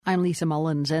I'm Lisa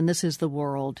Mullins, and this is The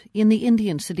World. In the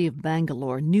Indian city of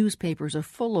Bangalore, newspapers are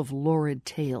full of lurid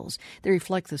tales. They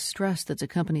reflect the stress that's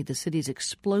accompanied the city's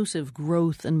explosive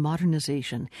growth and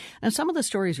modernization. And some of the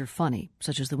stories are funny,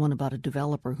 such as the one about a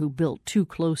developer who built too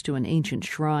close to an ancient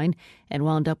shrine and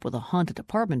wound up with a haunted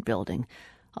apartment building.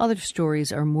 Other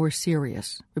stories are more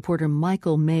serious. Reporter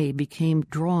Michael May became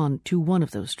drawn to one of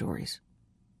those stories.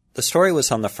 The story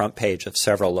was on the front page of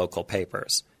several local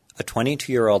papers. A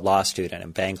 22-year-old law student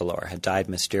in Bangalore had died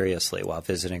mysteriously while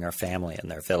visiting her family in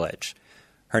their village.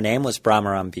 Her name was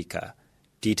Brahmarambika.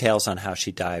 Details on how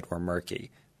she died were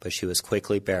murky, but she was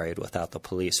quickly buried without the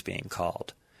police being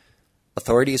called.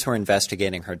 Authorities were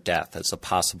investigating her death as a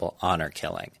possible honor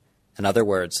killing. In other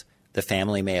words, the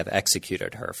family may have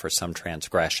executed her for some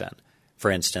transgression,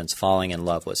 for instance, falling in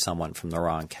love with someone from the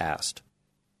wrong caste.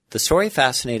 The story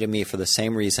fascinated me for the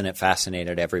same reason it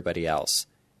fascinated everybody else.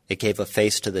 It gave a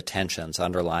face to the tensions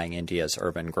underlying India's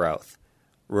urban growth.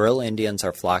 Rural Indians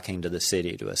are flocking to the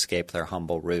city to escape their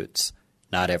humble roots.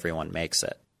 Not everyone makes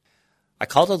it. I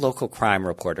called a local crime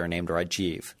reporter named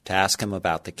Rajiv to ask him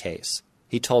about the case.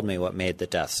 He told me what made the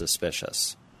death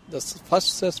suspicious. The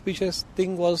first suspicious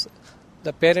thing was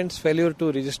the parents' failure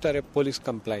to register a police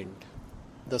complaint.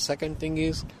 The second thing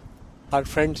is our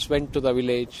friends went to the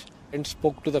village and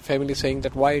spoke to the family saying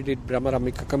that why did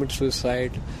Brahmarambika commit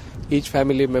suicide? Each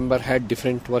family member had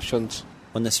different versions.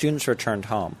 When the students returned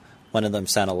home, one of them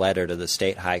sent a letter to the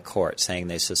state high court saying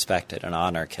they suspected an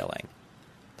honor killing.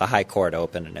 The high court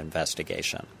opened an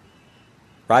investigation.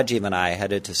 Rajiv and I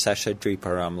headed to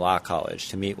Seshadripuram Law College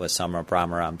to meet with some of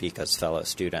Brahmarambika's fellow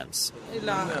students.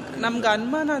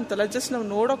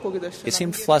 They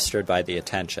seemed flustered by the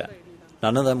attention.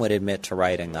 None of them would admit to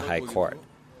writing the high court.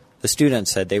 The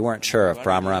students said they weren't sure if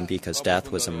Brahmarambika's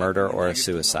death was a murder or a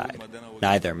suicide.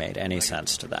 Neither made any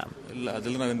sense to them.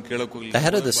 The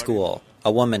head of the school,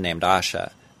 a woman named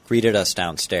Asha, greeted us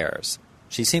downstairs.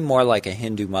 She seemed more like a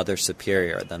Hindu mother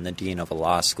superior than the dean of a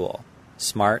law school.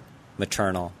 Smart,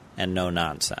 maternal, and no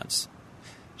nonsense.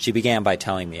 She began by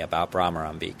telling me about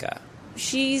Brahmarambika.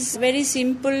 She's very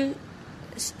simple,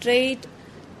 straight,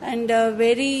 and a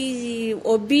very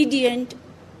obedient,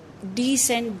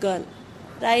 decent girl.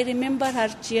 I remember her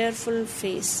cheerful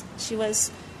face. She was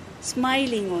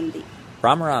smiling only.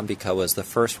 Brahmarambika was the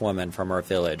first woman from her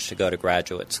village to go to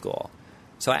graduate school.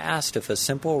 So I asked if a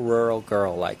simple rural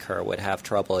girl like her would have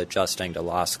trouble adjusting to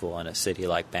law school in a city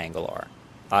like Bangalore.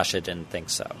 Asha didn't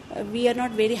think so. We are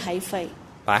not very hi-fi.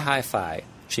 By hi-fi,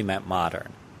 she meant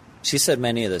modern. She said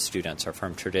many of the students are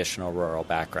from traditional rural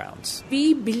backgrounds.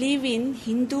 We believe in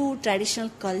Hindu traditional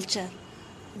culture.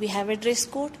 We have a dress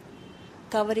code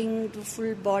covering the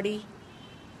full body.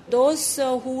 Those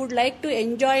who would like to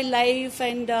enjoy life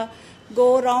and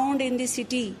go around in the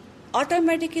city,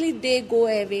 automatically they go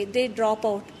away, they drop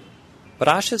out. But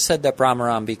Asha said that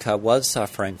Brahmarambika was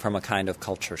suffering from a kind of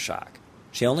culture shock.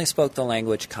 She only spoke the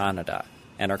language Kannada,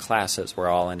 and her classes were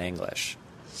all in English.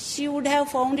 She would have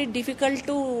found it difficult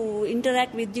to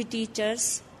interact with the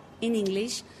teachers in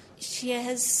English. She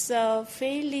has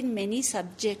failed in many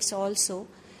subjects also.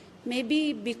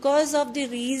 Maybe because of the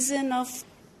reason of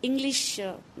English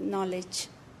knowledge.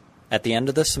 At the end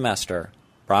of the semester,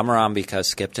 Brahmarambika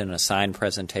skipped an assigned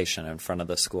presentation in front of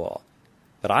the school.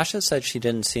 But Asha said she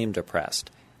didn't seem depressed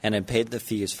and had paid the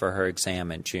fees for her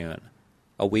exam in June.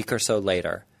 A week or so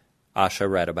later, Asha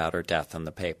read about her death in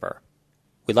the paper.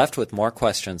 We left with more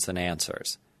questions than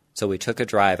answers, so we took a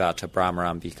drive out to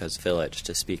Brahmarambika's village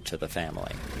to speak to the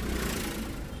family.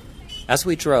 As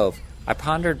we drove, I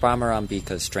pondered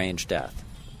Brahmarambika's strange death.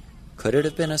 Could it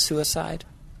have been a suicide?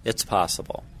 It's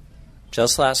possible.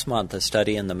 Just last month, a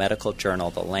study in the medical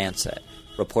journal The Lancet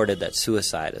reported that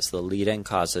suicide is the leading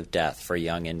cause of death for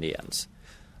young Indians,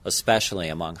 especially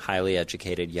among highly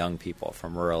educated young people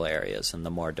from rural areas in the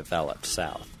more developed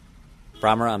South.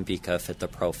 Brahmarambika fit the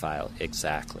profile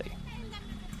exactly.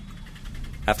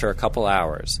 After a couple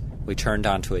hours, we turned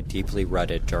onto a deeply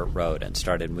rutted dirt road and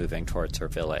started moving towards her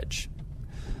village.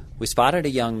 We spotted a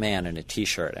young man in a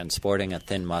T-shirt and sporting a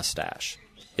thin mustache.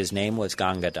 His name was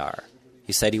Gangadhar.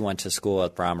 He said he went to school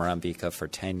at Brahmarambika for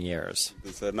 10 years.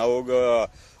 He told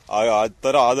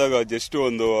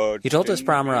us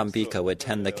Brahmarambika would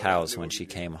tend the cows when she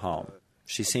came home.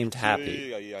 She seemed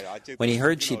happy. When he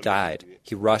heard she died,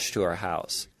 he rushed to her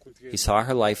house. He saw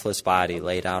her lifeless body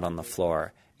laid out on the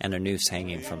floor and a noose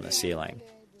hanging from the ceiling.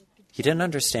 He didn't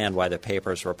understand why the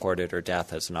papers reported her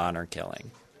death as an honor killing.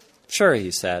 Sure,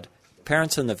 he said,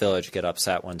 parents in the village get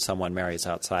upset when someone marries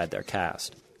outside their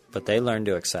caste, but they learn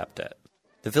to accept it.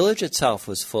 The village itself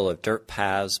was full of dirt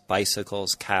paths,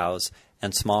 bicycles, cows,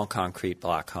 and small concrete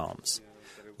block homes.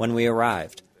 When we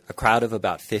arrived, A crowd of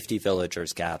about 50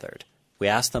 villagers gathered. We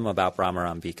asked them about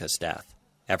Brahmarambika's death.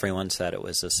 Everyone said it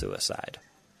was a suicide.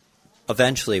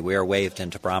 Eventually, we were waved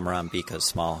into Brahmarambika's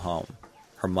small home.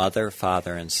 Her mother,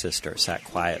 father, and sister sat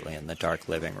quietly in the dark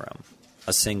living room.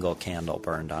 A single candle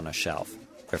burned on a shelf.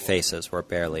 Their faces were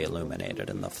barely illuminated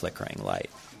in the flickering light.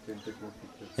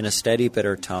 In a steady,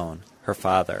 bitter tone, her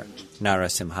father,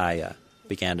 Narasimhaya,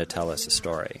 began to tell us a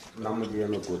story. He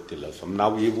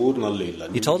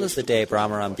told us the day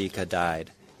Brahmarambika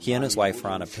died, he and his wife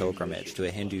were on a pilgrimage to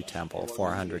a Hindu temple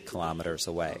 400 kilometers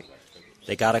away.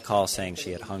 They got a call saying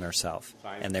she had hung herself,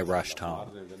 and they rushed home.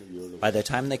 By the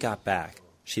time they got back,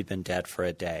 she'd been dead for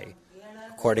a day.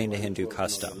 According to Hindu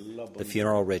custom, the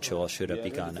funeral ritual should have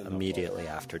begun immediately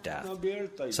after death,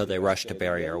 so they rushed to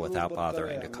bury her without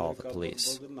bothering to call the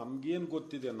police.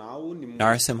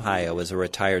 Narasimhaya was a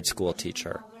retired school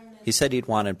teacher. He said he'd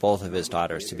wanted both of his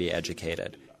daughters to be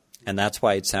educated, and that's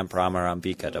why he'd sent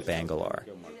Brahmarambika to Bangalore.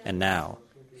 And now,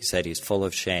 he said he's full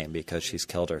of shame because she's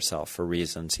killed herself for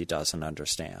reasons he doesn't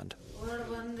understand.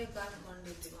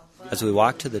 As we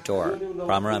walked to the door,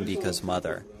 Brahmarambika's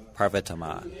mother,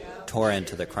 Parvatama, tore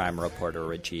into the crime reporter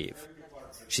Rajiv.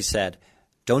 She said,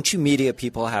 "Don't you media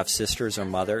people have sisters or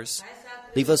mothers?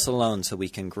 Leave us alone so we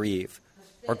can grieve.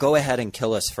 Or go ahead and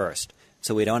kill us first,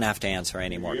 so we don't have to answer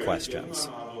any more questions."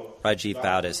 Rajiv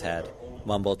bowed his head,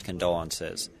 mumbled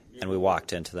condolences, and we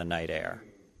walked into the night air.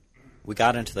 We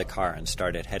got into the car and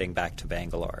started heading back to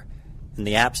Bangalore. In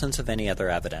the absence of any other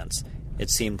evidence, it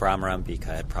seemed Brahmarambika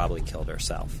had probably killed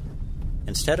herself.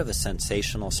 Instead of a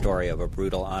sensational story of a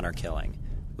brutal honor killing,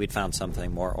 we'd found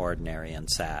something more ordinary and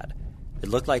sad. It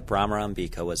looked like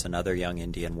Brahmarambika was another young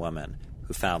Indian woman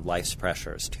who found life's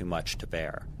pressures too much to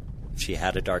bear. If she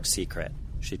had a dark secret,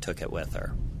 she took it with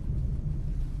her.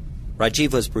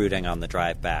 Rajiv was brooding on the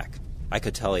drive back. I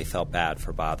could tell he felt bad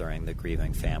for bothering the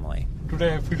grieving family.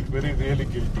 Today I feel really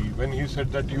guilty when he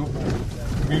said that you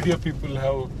media people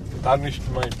have tarnished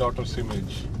my daughter's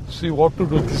image. See what to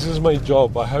do. This is my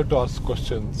job. I have to ask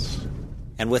questions.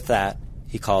 And with that,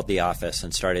 he called the office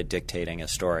and started dictating a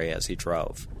story as he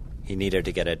drove. He needed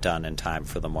to get it done in time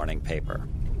for the morning paper.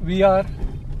 We are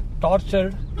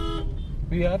tortured.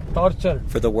 We are tortured.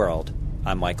 For The World,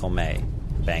 I'm Michael May,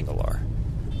 Bangalore.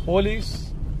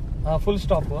 Police, full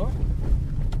stop.